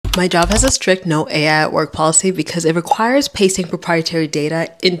My job has a strict no AI at work policy because it requires pasting proprietary data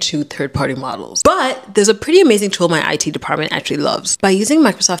into third-party models. But there's a pretty amazing tool my IT department actually loves. By using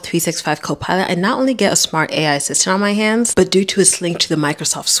Microsoft 365 Copilot, I not only get a smart AI assistant on my hands, but due to its link to the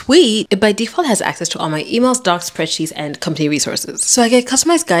Microsoft suite, it by default has access to all my emails, docs, spreadsheets, and company resources. So I get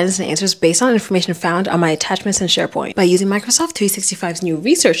customized guidance and answers based on information found on my attachments in SharePoint. By using Microsoft 365's new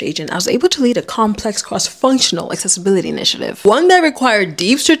research agent, I was able to lead a complex cross-functional accessibility initiative. One that required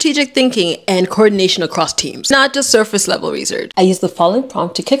deep strategic thinking and coordination across teams, not just surface level research. I used the following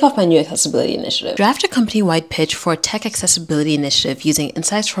prompt to kick off my new accessibility initiative. Draft a company-wide pitch for a tech accessibility initiative using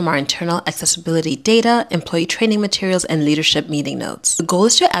insights from our internal accessibility data, employee training materials, and leadership meeting notes. The goal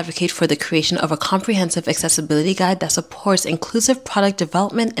is to advocate for the creation of a comprehensive accessibility guide that supports inclusive product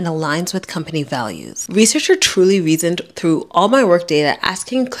development and aligns with company values. Researcher truly reasoned through all my work data,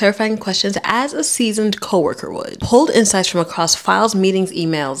 asking clarifying questions as a seasoned coworker would. Pulled insights from across files, meetings,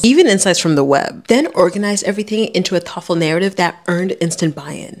 emails, even insights from the web. Then organized everything into a thoughtful narrative that earned instant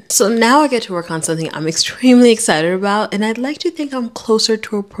buy-in. So now I get to work on something I'm extremely excited about, and I'd like to think I'm closer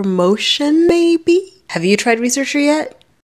to a promotion, maybe? Have you tried Researcher yet?